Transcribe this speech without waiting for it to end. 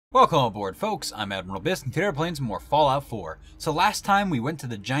Welcome aboard, folks. I'm Admiral Bisque, and today we're playing some more Fallout 4. So last time we went to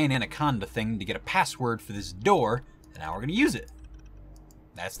the giant anaconda thing to get a password for this door, and now we're going to use it.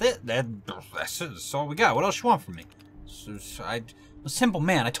 That's it. That's all we got. What else you want from me? I'm a simple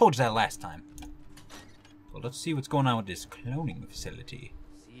man. I told you that last time. Well, let's see what's going on with this cloning facility.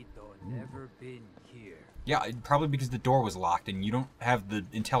 Never been here. Yeah, probably because the door was locked and you don't have the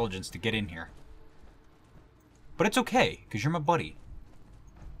intelligence to get in here. But it's okay, because you're my buddy.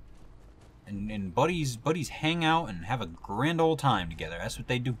 And buddies hang out and have a grand old time together. That's what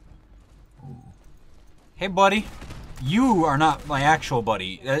they do. Ooh. Hey, buddy. You are not my actual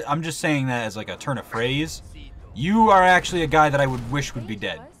buddy. I'm just saying that as like a turn of phrase. You are actually a guy that I would wish would be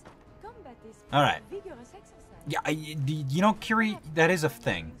dead. Alright. Yeah, you know, Kiri, that is a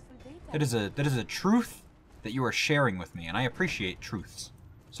thing. That is a truth that you are sharing with me, and I appreciate truths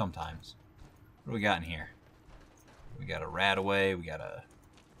sometimes. What do we got in here? We got a Radaway, we got a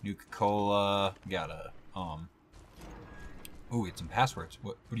Nuka-Cola, we got a, ooh, get some passwords.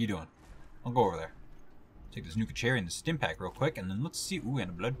 What are you doing? I'll go over there. Take this Nuka-Cherry and the stim pack real quick, and then let's see, ooh, and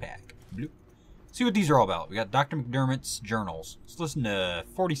a blood pack. Bloop. See what these are all about. We got Dr. McDermott's journals. Let's listen to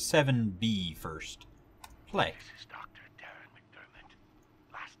 47B first. Play. This is Dr. McDermott,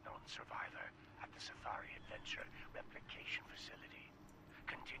 last known survivor at the Safari Adventure Replication Facility,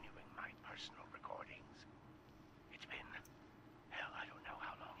 continuing my personal recordings. It's been, hell, I don't know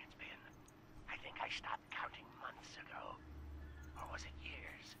how long it's been. I think I stopped counting months ago. Or was it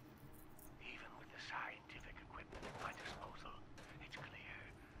years? Even with the scientific equipment at my disposal, it's clear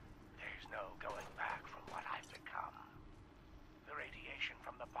there's no going back from what I've become. The radiation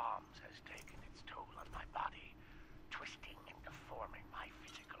from the bombs has taken its toll on my body, twisting and deforming my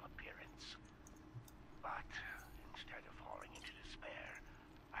physical appearance. But instead of falling into despair,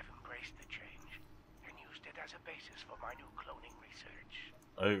 I've embraced the change and used it as a basis for my new cloning research.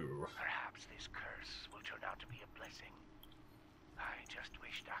 Oh. Perhaps this curse will turn out to be a blessing. I just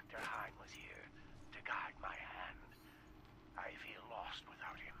wish Dr. Hein was here to guide my hand. I feel lost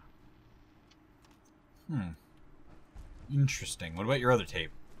without him. Interesting. What about your other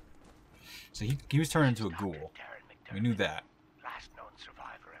tape? So he was turned into a ghoul. We knew that. Last known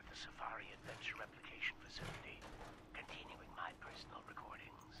survivor at the Safari Adventure Replication Facility, continuing my personal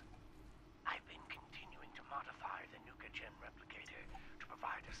recordings. I've been continuing to modify the Nuka-Gen replicator to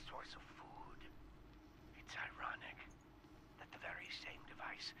provide a source of food. It's ironic that the very same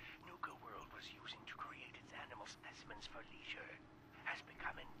device Nuka World was using to create its animal specimens for leisure has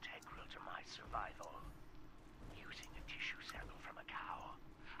become integral to my survival. Using a tissue sample from a cow,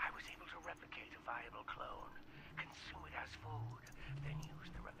 I was able to replicate a viable clone, consume it as food, then use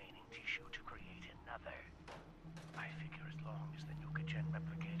the remaining tissue to create another. I figure as long as the Nuka-Gen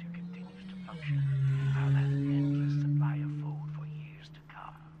replicator continues to function, I'll have an endless supply of food for years to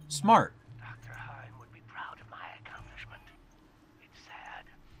come. Smart. Dr. Hein would be proud of my accomplishment. It's sad.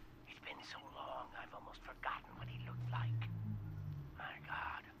 It's been so long, I've almost forgotten what he looked like. My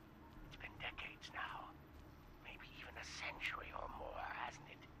God, it's been decades now. Maybe even a century or more, hasn't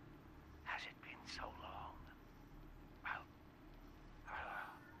it? Has it been so long? Well,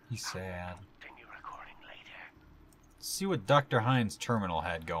 He's sad. continue recording later. Let's see what Dr. Hein's terminal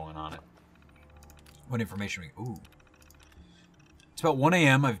had going on it. What information we... Ooh. It's about 1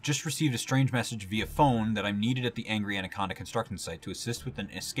 a.m. I've just received a strange message via phone that I'm needed at the Angry Anaconda construction site to assist with an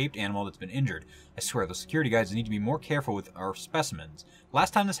escaped animal that's been injured. I swear, the security guys need to be more careful with our specimens.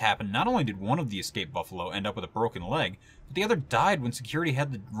 Last time this happened, not only did one of the escaped buffalo end up with a broken leg, but the other died when security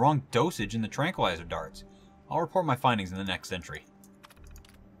had the wrong dosage in the tranquilizer darts. I'll report my findings in the next entry.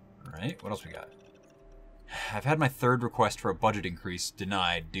 Alright, what else we got? I've had my third request for a budget increase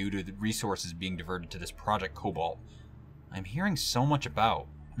denied due to the resources being diverted to this Project Cobalt. I'm hearing so much about.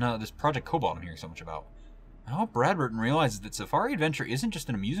 No, this Project Cobalt I'm hearing so much about. I hope Bradburton realizes that Safari Adventure isn't just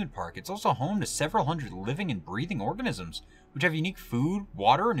an amusement park, it's also home to several hundred living and breathing organisms, which have unique food,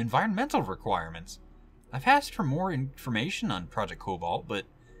 water, and environmental requirements. I've asked for more information on Project Cobalt, but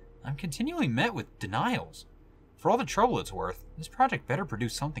I'm continually met with denials. For all the trouble it's worth, this project better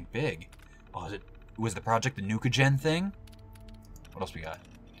produce something big. Oh, was the project the Nuka-Gen thing? What else we got?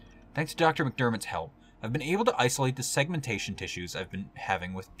 Thanks to Dr. McDermott's help, I've been able to isolate the segmentation tissues I've been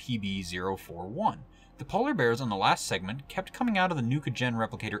having with PB041. The polar bears on the last segment kept coming out of the Nuka-Gen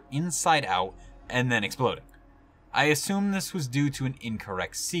replicator inside out and then exploding. I assume this was due to an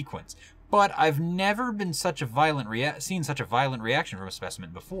incorrect sequence, but I've never been seen such a violent reaction from a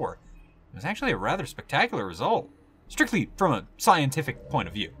specimen before. It was actually a rather spectacular result, strictly from a scientific point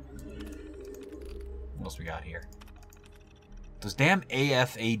of view. What else we got here? Those damn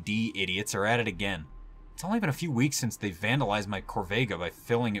AFAD idiots are at it again. It's only been a few weeks since they vandalized my Corvega by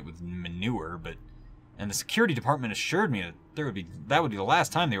filling it with manure, and the security department assured me that that would be the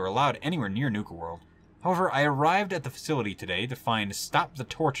last time they were allowed anywhere near Nuka World. However, I arrived at the facility today to find "Stop the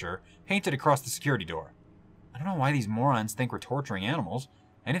Torture" painted across the security door. I don't know why these morons think we're torturing animals.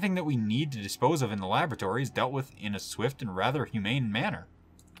 Anything that we need to dispose of in the laboratory is dealt with in a swift and rather humane manner.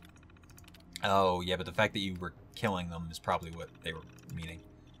 Oh, yeah, but the fact that you were killing them is probably what they were meaning.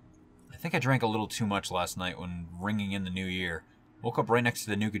 I think I drank a little too much last night when ringing in the new year. Woke up right next to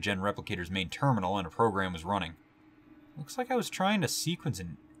the NukaGen replicator's main terminal and a program was running. Looks like I was trying to sequence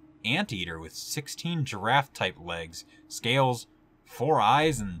an anteater with 16 giraffe-type legs, scales, 4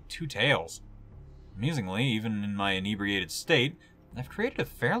 eyes, and 2 tails. Amusingly, even in my inebriated state, I've created a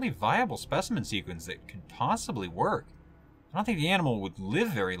fairly viable specimen sequence that could possibly work. I don't think the animal would live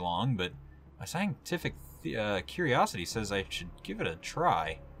very long, but my scientific curiosity says I should give it a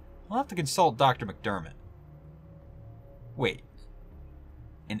try. I'll have to consult Dr. McDermott. Wait.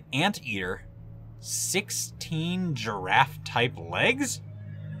 An anteater? 16 giraffe-type legs?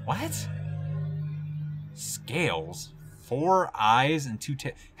 What? Scales, 4 eyes, and 2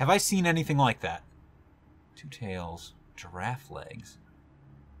 tails. Have I seen anything like that? 2 tails, giraffe legs,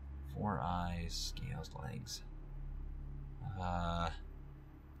 4 eyes, scales, legs. I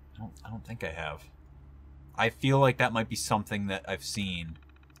don't think I have. I feel like that might be something that I've seen,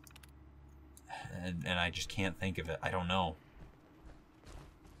 and I just can't think of it. I don't know.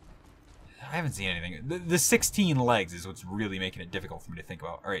 I haven't seen anything. The 16 legs is what's really making it difficult for me to think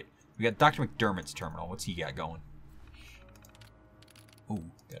about. All right, we got Dr. McDermott's terminal. What's he got going? Ooh,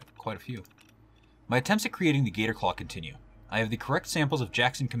 got quite a few. My attempts at creating the gator claw continue. I have the correct samples of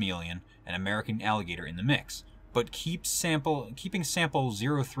Jackson chameleon and American alligator in the mix, but keeping sample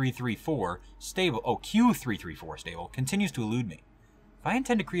 0334 stable, Q334 stable, continues to elude me. If I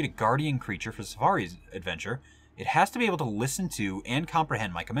intend to create a guardian creature for Safari's adventure, it has to be able to listen to and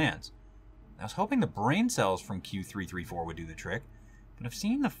comprehend my commands. I was hoping the brain cells from Q334 would do the trick, but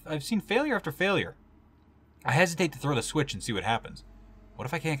I've seen failure after failure. I hesitate to throw the switch and see what happens. What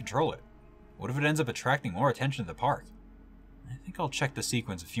if I can't control it? What if it ends up attracting more attention to the park? I think I'll check the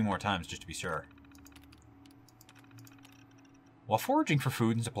sequence a few more times just to be sure. While foraging for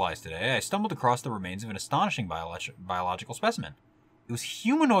food and supplies today, I stumbled across the remains of an astonishing biological specimen. It was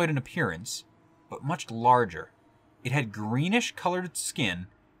humanoid in appearance, but much larger. It had greenish-colored skin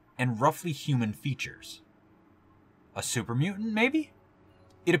and roughly human features. A super mutant, maybe?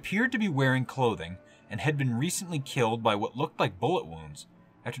 It appeared to be wearing clothing and had been recently killed by what looked like bullet wounds.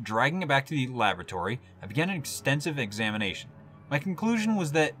 After dragging it back to the laboratory, I began an extensive examination. My conclusion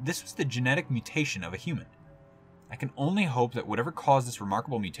was that this was the genetic mutation of a human. I can only hope that whatever caused this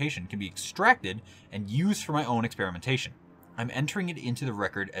remarkable mutation can be extracted and used for my own experimentation. I'm entering it into the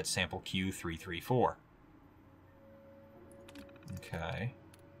record at sample Q334. Okay.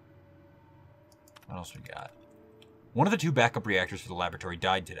 What else we got? One of the 2 backup reactors for the laboratory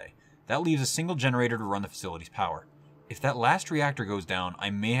died today. That leaves a single generator to run the facility's power. If that last reactor goes down, I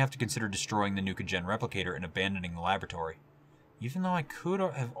may have to consider destroying the NukaGen replicator and abandoning the laboratory. Even though I could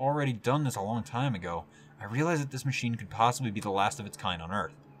have already done this a long time ago, I realize that this machine could possibly be the last of its kind on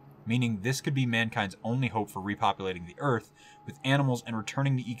Earth, meaning this could be mankind's only hope for repopulating the Earth with animals and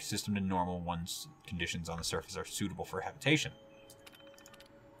returning the ecosystem to normal once conditions on the surface are suitable for habitation.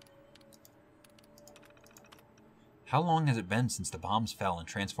 How long has it been since the bombs fell and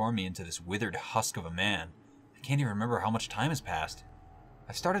transformed me into this withered husk of a man? I can't even remember how much time has passed.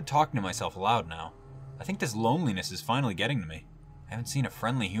 I've started talking to myself aloud now. I think this loneliness is finally getting to me. I haven't seen a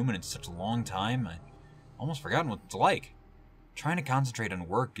friendly human in such a long time. I've almost forgotten what it's like. Trying to concentrate on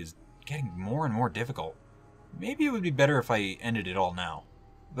work is getting more and more difficult. Maybe it would be better if I ended it all now.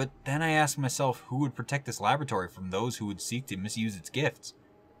 But then I ask myself who would protect this laboratory from those who would seek to misuse its gifts.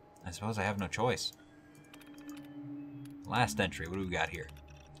 I suppose I have no choice. Last entry, what do we got here?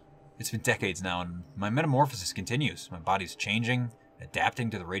 It's been decades now, and my metamorphosis continues. My body's changing, adapting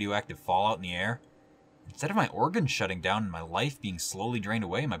to the radioactive fallout in the air. Instead of my organs shutting down and my life being slowly drained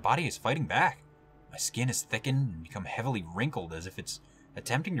away, my body is fighting back. My skin has thickened and become heavily wrinkled as if it's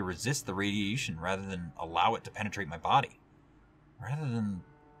attempting to resist the radiation rather than allow it to penetrate my body. Rather than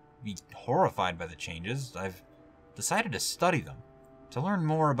be horrified by the changes, I've decided to study them, to learn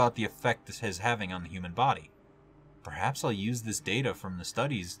more about the effect this is having on the human body. Perhaps I'll use this data from the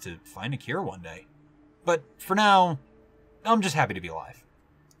studies to find a cure one day. But for now, I'm just happy to be alive.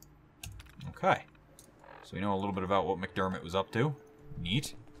 Okay. So we know a little bit about what McDermott was up to.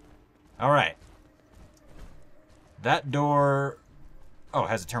 Neat. Alright. That door... Oh, it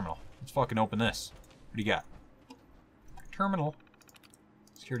has a terminal. Let's fucking open this. What do you got? Terminal.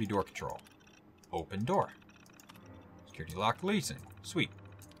 Security door control. Open door. Security lock leasing. Sweet.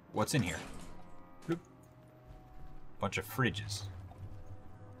 What's in here? Bloop. Bunch of fridges.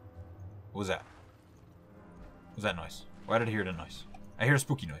 What was that? What was that noise? Why did I hear the noise? I hear a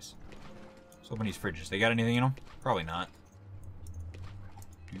spooky noise. Let's open these fridges. They got anything in them? Probably not.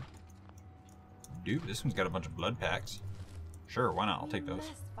 Dude, this one's got a bunch of blood packs. Sure, why not? I'll take those.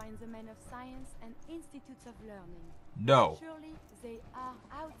 Must find the men of science and institutes of learning. No. Surely they are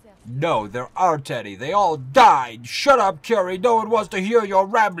out there. No, there are, Teddy. They all died. Shut up, Carrie. No one wants to hear your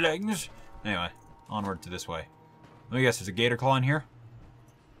ramblings. Anyway, onward to this way. Let me guess, there's a gator claw in here?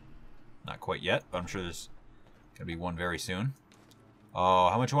 Not quite yet, but I'm sure there's gonna be one very soon. Oh,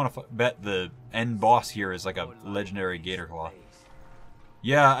 how much you want to bet the end boss here is like a legendary gator claw?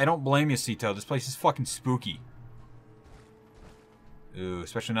 Yeah, I don't blame you, Cito. This place is fucking spooky. Ooh,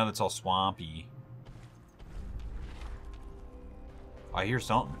 especially now that it's all swampy. I hear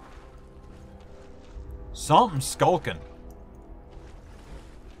something. Something's skulking.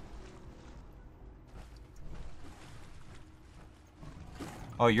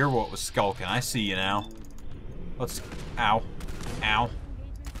 Oh, you're what was skulking. I see you now. Let's... Ow. Ow.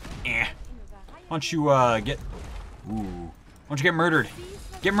 Eh. Why don't you, get... Ooh. Why don't you get murdered?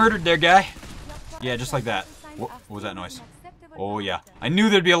 Get murdered there, guy. Yeah, just like that. What was that noise? Oh, yeah. I knew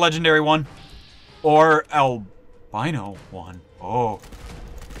there'd be a legendary one. Or albino one. Oh.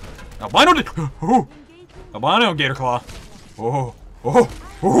 Albino... Oh. Albino gator claw. Oh. Oh.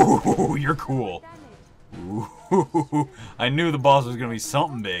 Oh. You're cool. Ooh. I knew the boss was going to be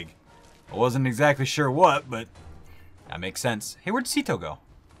something big. I wasn't exactly sure what, but that makes sense. Hey, where'd Cito go?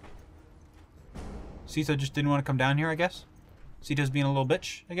 Cito just didn't want to come down here, I guess? Cito's being a little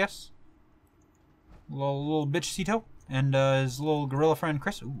bitch, I guess? Little bitch Cito? And his little gorilla friend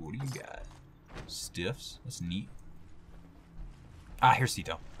Chris? Ooh, what do you got? Stiffs. That's neat. Ah, here's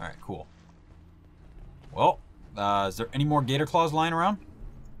Cito. Alright, cool. Well, is there any more gator claws lying around?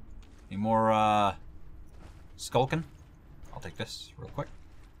 Any more, skulking? I'll take this real quick.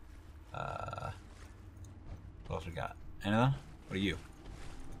 What else we got? Anything? What are you?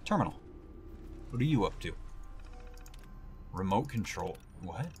 Terminal. What are you up to? Remote control.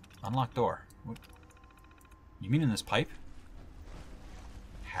 What? Unlock door. What? You mean in this pipe?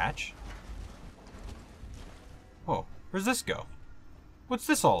 Hatch? Whoa. Where's this go? What's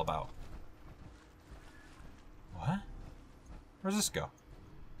this all about? What? Where's this go?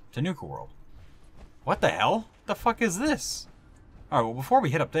 To Nuka World. What the hell? What the fuck is this? Alright, well, before we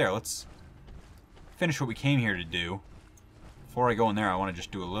hit up there, let's finish what we came here to do. Before I go in there, I want to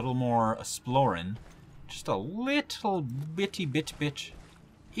just do a little more exploring. Just a little itty bit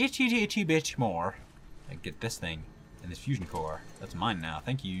more. I get this thing and this fusion core. That's mine now.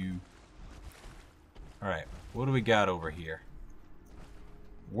 Thank you. Alright, what do we got over here?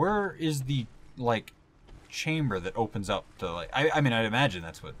 Where is the, like, chamber that opens up to, like... I mean, I'd imagine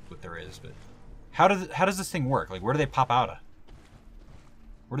that's what there is, but... How does this thing work? Like, where do they pop out of?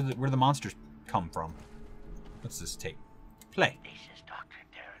 Where do the monsters come from? What's this tape? Play. This is Dr.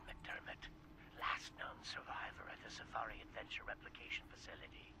 Darren McDermott, last known survivor at the Safari Adventure Replication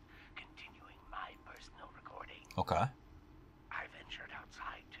Facility, continuing my personal recording. Okay. I ventured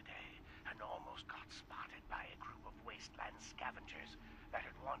outside today and almost got spotted by a group of wasteland scavengers that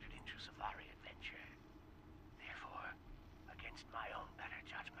had wandered into Safari Adventure. Therefore, against my own better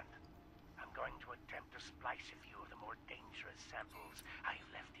judgment, I'm going to attempt to splice a few of the more dangerous samples I've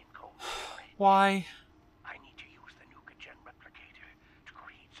left in cold storage. Why? I need to use the Nuka-Gen replicator to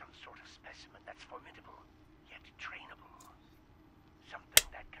create some sort of specimen that's formidable, yet trainable. Something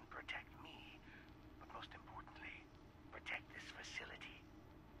that can protect me, but most importantly, protect this facility.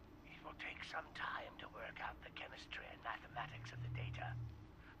 It will take some time to work out the chemistry and mathematics of the data,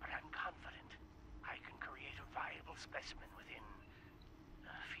 but I'm confident I can create a viable specimen within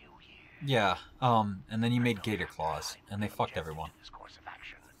a few years. Yeah, and then you made gator claws, and they fucked everyone. This course of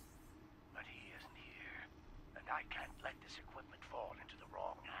action, but he isn't here, and I can't let this equipment fall into the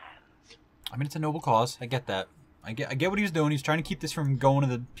wrong hands. I mean, it's a noble cause. I get that. I get what he was doing. He's trying to keep this from going to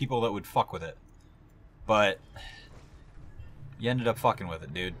the people that would fuck with it. But you ended up fucking with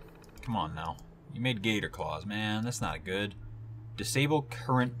it, dude. Come on now. You made gator claws, man. That's not good. Disable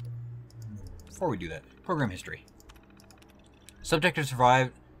current... Before we do that, program history. Subject has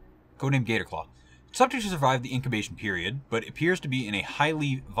survived... Codename Gator Claw. Subject has survived the incubation period, but appears to be in a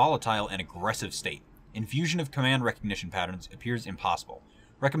highly volatile and aggressive state. Infusion of command recognition patterns appears impossible.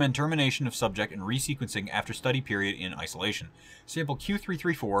 Recommend termination of subject and resequencing after study period in isolation. Sample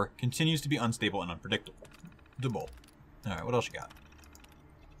Q334 continues to be unstable and unpredictable. Alright, what else you got?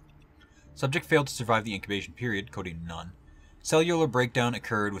 Subject failed to survive the incubation period, coding none. Cellular breakdown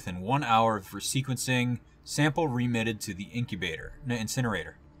occurred within 1 hour of resequencing. Sample remitted to the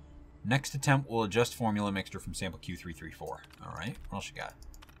incinerator. Next attempt will adjust formula mixture from sample Q334. Alright, what else you got?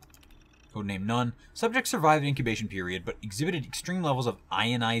 Codename none. Subject survived incubation period, but exhibited extreme levels of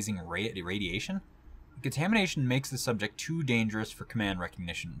ionizing radiation. Contamination makes the subject too dangerous for command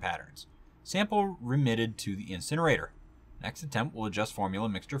recognition patterns. Sample remitted to the incinerator. Next attempt will adjust formula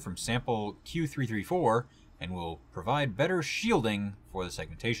mixture from sample Q334 and will provide better shielding for the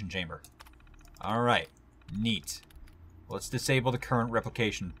segmentation chamber. Alright, neat. Let's disable the current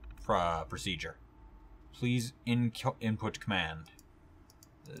replication procedure. Please input command.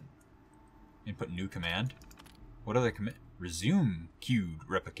 Input new command. What other command? Resume queued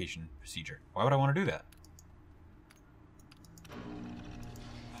replication procedure. Why would I want to do that?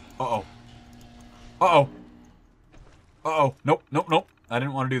 Uh-oh. Uh-oh. Uh-oh. Nope, nope, nope. I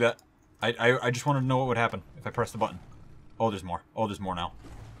didn't want to do that. I just wanted to know what would happen if I press the button. Oh, there's more. Oh, there's more now.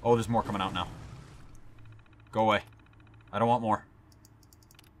 Oh, there's more coming out now. Go away. I don't want more.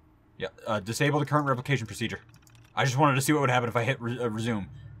 Yeah, disable the current replication procedure. I just wanted to see what would happen if I hit resume.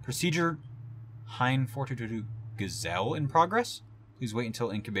 Procedure Hein 4222 Gazelle in progress? Please wait until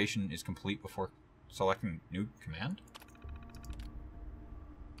incubation is complete before selecting new command.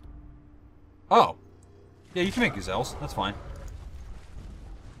 Oh. Yeah, you can make gazelles. That's fine.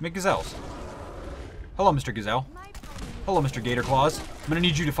 Make gazelles. Hello, Mr. Gazelle. Hello, Mr. Gator Claws. I'm gonna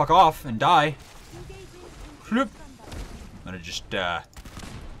need you to fuck off and die. I'm gonna just, yeah,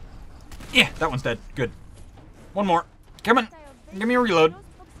 that one's dead. Good. One more. Come on. Give me a reload.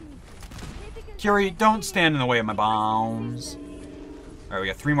 Curie, don't stand in the way of my bombs. Alright, we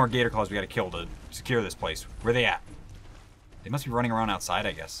got 3 more Gator Claws we gotta kill to secure this place. Where are they at? They must be running around outside,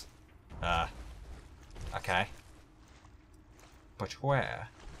 I guess. Okay. But where?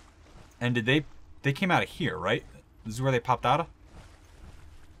 And did they came out of here, right? This is where they popped out of?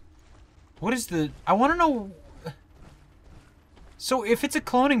 What is the... I want to know... So, if it's a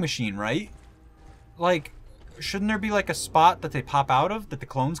cloning machine, right? Like, shouldn't there be, like, a spot that they pop out of that the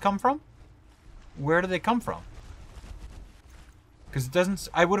clones come from? Where do they come from? Because it doesn't...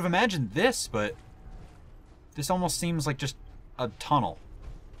 I would have imagined this, but... This almost seems like just a tunnel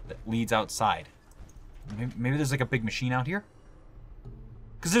that leads outside. Maybe there's, like, a big machine out here?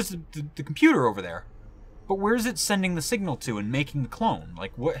 Because there's the computer over there. But where's it sending the signal to and making the clone?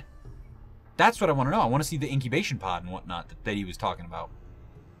 Like, what... That's what I want to know. I want to see the incubation pod and whatnot that he was talking about.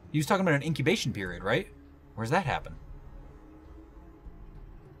 He was talking about an incubation period, right? Where's that happen?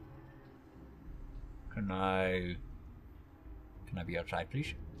 Can I be outside,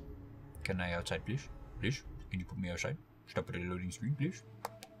 please? Can I outside, please? Please? Can you put me outside? Stop at the loading screen, please?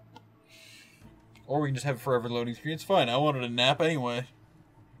 Or we can just have a forever loading screen. It's fine. I wanted a nap anyway.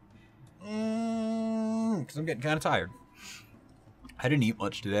 Because I'm getting kind of tired. I didn't eat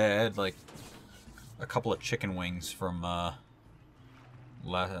much today. I had, like, a couple of chicken wings from,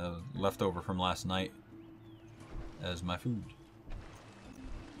 left over from last night as my food.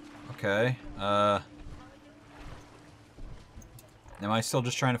 Okay, am I still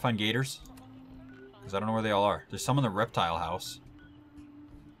just trying to find gators? Because I don't know where they all are. There's some in the reptile house.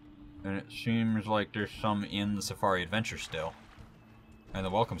 And it seems like there's some in the Safari Adventure still. And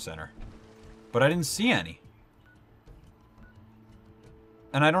the Welcome Center. But I didn't see any.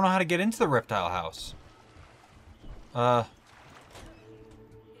 And I don't know how to get into the reptile house.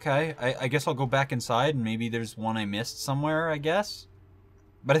 Okay, I guess I'll go back inside and maybe there's one I missed somewhere, I guess?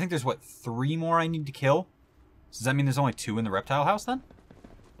 But I think there's, what, 3 more I need to kill? Does that mean there's only 2 in the reptile house, then?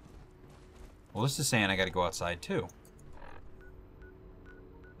 Well, this is saying I gotta go outside, too.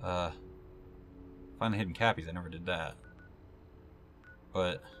 Find the hidden cappies. I never did that.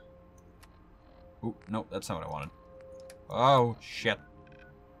 But... Ooh, nope, that's not what I wanted. Oh, shit.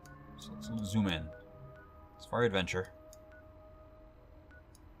 So let's zoom in. Safari Adventure.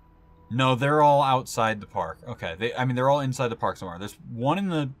 No, they're all outside the park. Okay, I mean, they're all inside the park somewhere. There's one in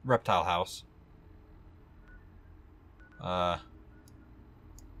the reptile house.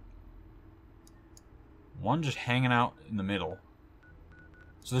 One just hanging out in the middle.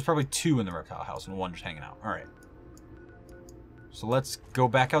 So there's probably 2 in the reptile house and 1 just hanging out. Alright. So let's go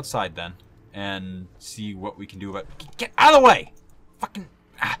back outside then. And see what we can do about... Get out of the way! Fucking...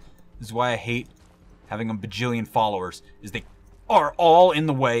 This is why I hate having a bajillion followers. Is they are all in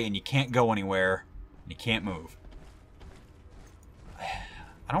the way and you can't go anywhere. And you can't move.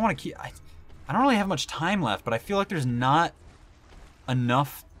 I don't want to keep... I don't really have much time left, but I feel like there's not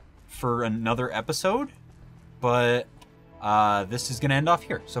enough for another episode. But this is going to end off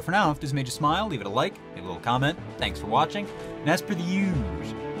here. So for now, if this made you smile, leave it a like, leave a little comment. Thanks for watching. And as per the usual,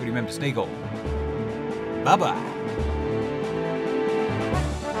 remember to stay gold. Bye-bye.